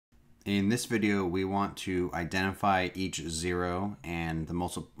In this video, we want to identify each zero and the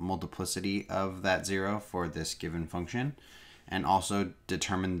multiplicity of that zero for this given function, and also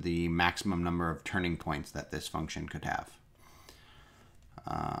determine the maximum number of turning points that this function could have.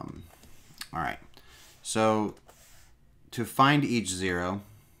 All right, so to find each zero,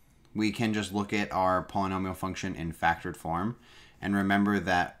 we can just look at our polynomial function in factored form, and remember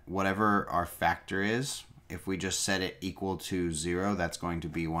that whatever our factor is, if we just set it equal to 0, that's going to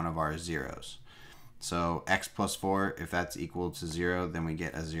be one of our zeros. So x plus 4, if that's equal to 0, then we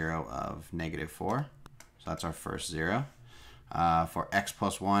get a 0 of -4. So that's our first 0. For x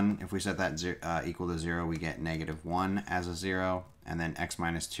plus 1, if we set that equal to 0, we get -1 as a 0. And then x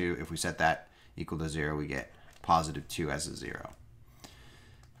minus 2, if we set that equal to 0, we get +2 as a 0.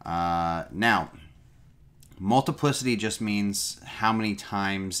 Now, multiplicity just means how many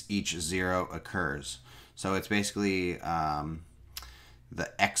times each 0 occurs. So it's basically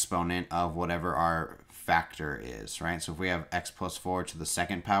the exponent of whatever our factor is, right? So if we have x plus 4 to the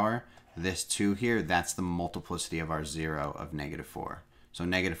second power, this 2 here, that's the multiplicity of our 0 of -4. So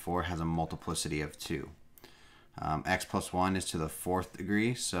 -4 has a multiplicity of 2. X plus 1 is to the 4th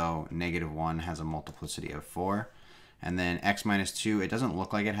degree, so -1 has a multiplicity of 4. And then x minus 2, it doesn't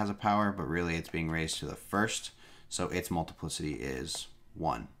look like it has a power, but really it's being raised to the 1st, so its multiplicity is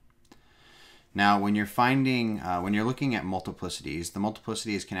 1. Now, when you're looking at multiplicities, the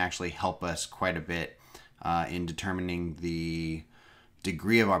multiplicities can actually help us quite a bit in determining the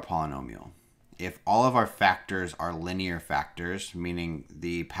degree of our polynomial. If all of our factors are linear factors, meaning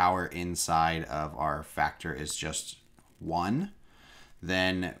the power inside of our factor is just 1,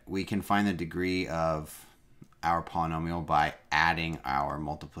 then we can find the degree of our polynomial by adding our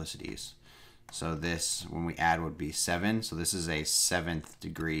multiplicities. So this, when we add, would be 7. So this is a 7th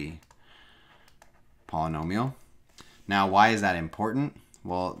degree polynomial. Now, why is that important?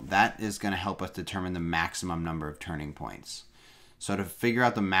 Well, that is going to help us determine the maximum number of turning points. So to figure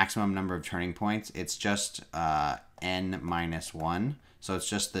out the maximum number of turning points, it's just n minus 1. So it's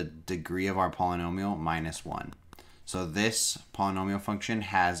just the degree of our polynomial minus 1. So this polynomial function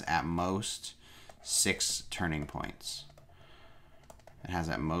has at most 6 turning points. It has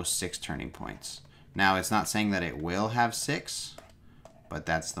at most 6 turning points. Now, it's not saying that it will have 6, but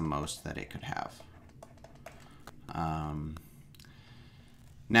that's the most that it could have.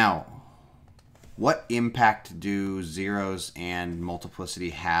 Now, what impact do zeros and multiplicity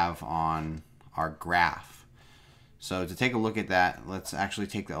have on our graph? So to take a look at that, let's actually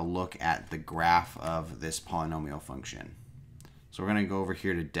take a look at the graph of this polynomial function. So we're going to go over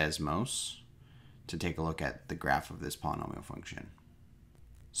here to Desmos to take a look at the graph of this polynomial function.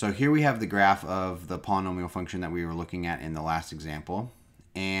 So here we have the graph of the polynomial function that we were looking at in the last example.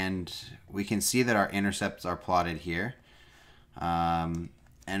 And we can see that our intercepts are plotted here. And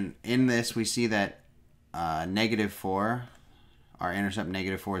in this, we see that -4, our intercept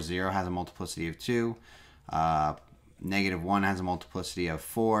 -4, 0 has a multiplicity of 2. -1 has a multiplicity of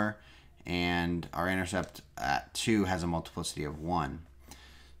 4. And our intercept at 2 has a multiplicity of 1.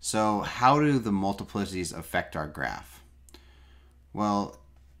 So how do the multiplicities affect our graph? Well,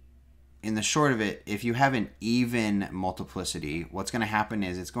 in the short of it, if you have an even multiplicity, what's going to happen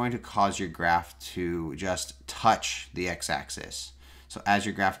is it's going to cause your graph to just touch the x-axis. So as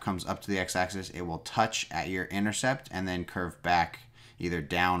your graph comes up to the x-axis, it will touch at your intercept and then curve back either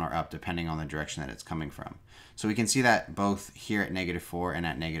down or up depending on the direction that it's coming from. So we can see that both here at -4 and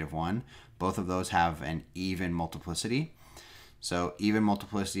at -1, both of those have an even multiplicity. So even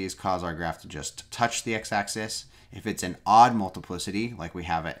multiplicities cause our graph to just touch the x-axis. If it's an odd multiplicity, like we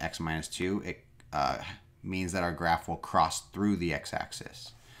have at x minus 2, it means that our graph will cross through the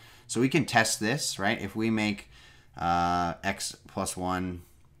x-axis. So we can test this, right? If we make x plus 1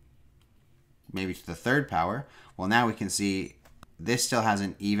 maybe to the 3rd power, well, now we can see this still has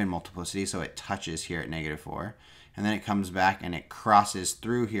an even multiplicity, so it touches here at -4. And then it comes back and it crosses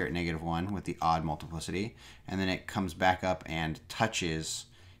through here at -1 with the odd multiplicity. And then it comes back up and touches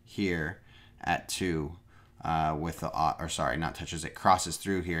here at 2 with the odd, or sorry, not touches, it crosses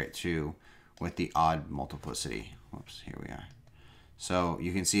through here at 2 with the odd multiplicity. Whoops, here we are. So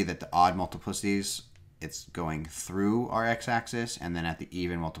you can see that the odd multiplicities, it's going through our x-axis, and then at the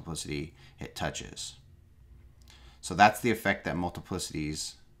even multiplicity, it touches. So that's the effect that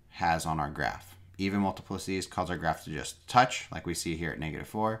multiplicities has on our graph. Even multiplicities cause our graph to just touch, like we see here at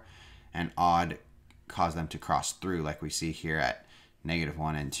 -4, and odd cause them to cross through, like we see here at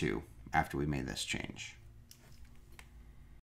 -1 and 2 after we made this change.